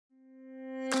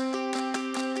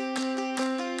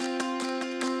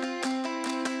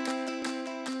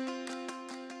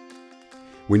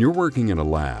When you're working in a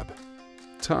lab,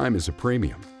 time is a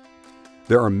premium.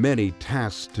 There are many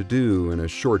tasks to do in a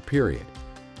short period,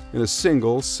 and a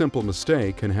single, simple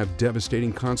mistake can have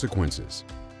devastating consequences.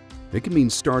 It can mean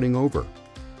starting over.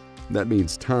 That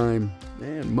means time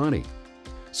and money.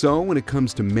 So when it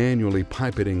comes to manually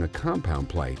pipetting a compound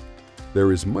plate,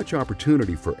 there is much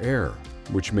opportunity for error,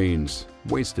 which means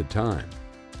wasted time.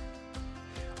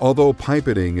 Although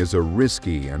pipetting is a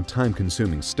risky and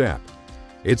time-consuming step,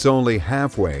 it's only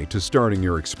halfway to starting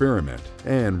your experiment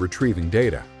and retrieving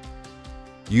data.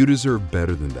 You deserve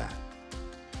better than that.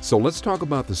 So let's talk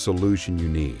about the solution you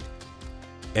need.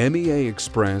 MEA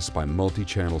Xpress by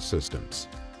Multi-Channel Systems.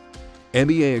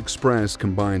 MEA Xpress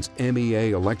combines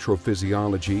MEA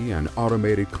electrophysiology and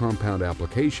automated compound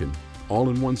application all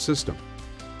in one system.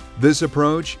 This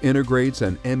approach integrates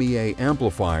an MEA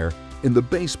amplifier in the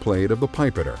base plate of the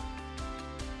pipetter.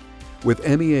 With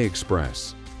MEA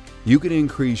Xpress, you can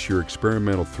increase your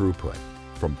experimental throughput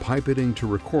from pipetting to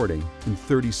recording in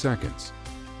 30 seconds.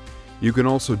 You can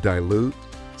also dilute,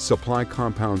 supply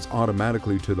compounds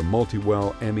automatically to the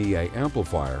Multiwell MEA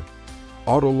amplifier,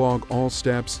 auto-log all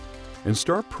steps, and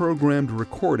start programmed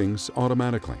recordings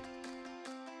automatically.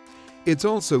 It's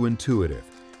also intuitive.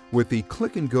 With the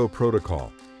click-and-go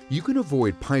protocol, you can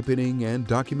avoid pipetting and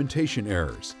documentation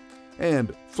errors.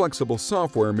 And flexible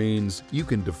software means you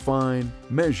can define,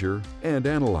 measure, and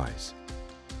analyze.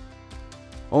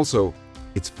 Also,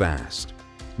 it's fast,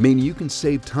 meaning you can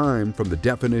save time from the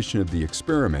definition of the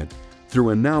experiment through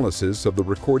analysis of the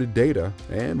recorded data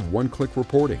and one-click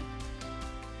reporting.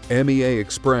 MEA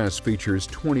Xpress features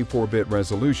 24-bit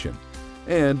resolution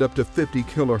and up to 50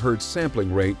 kHz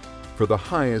sampling rate for the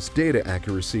highest data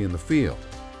accuracy in the field.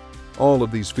 All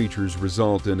of these features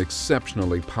result in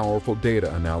exceptionally powerful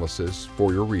data analysis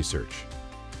for your research.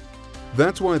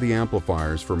 That's why the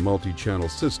amplifiers for multi-channel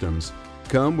systems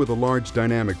come with a large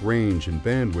dynamic range and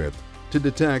bandwidth to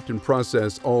detect and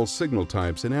process all signal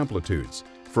types and amplitudes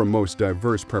from most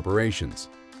diverse preparations.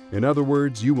 In other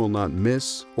words, you will not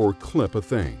miss or clip a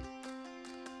thing.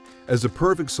 As a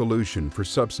perfect solution for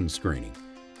substance screening,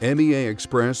 MEA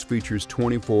Xpress features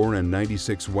 24 and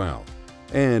 96 well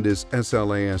and is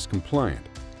SLAS compliant,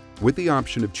 with the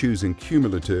option of choosing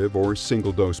cumulative or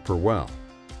single dose per well.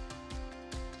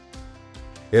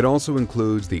 It also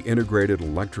includes the integrated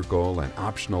electrical and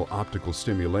optional optical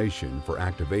stimulation for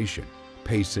activation,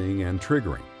 pacing, and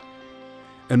triggering.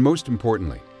 And most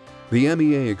importantly, the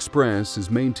MEA Xpress is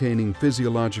maintaining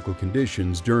physiological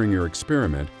conditions during your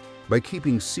experiment by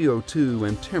keeping CO2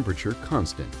 and temperature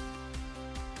constant.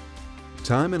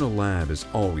 Time in a lab is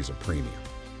always a premium.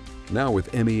 Now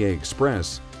with MEA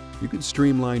Xpress, you can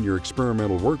streamline your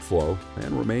experimental workflow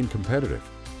and remain competitive.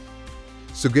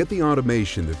 So get the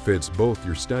automation that fits both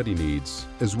your study needs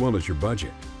as well as your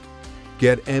budget.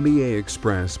 Get MEA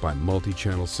Xpress by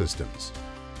Multi-Channel Systems.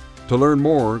 To learn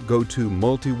more, go to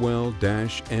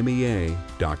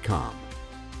multiwell-mea.com.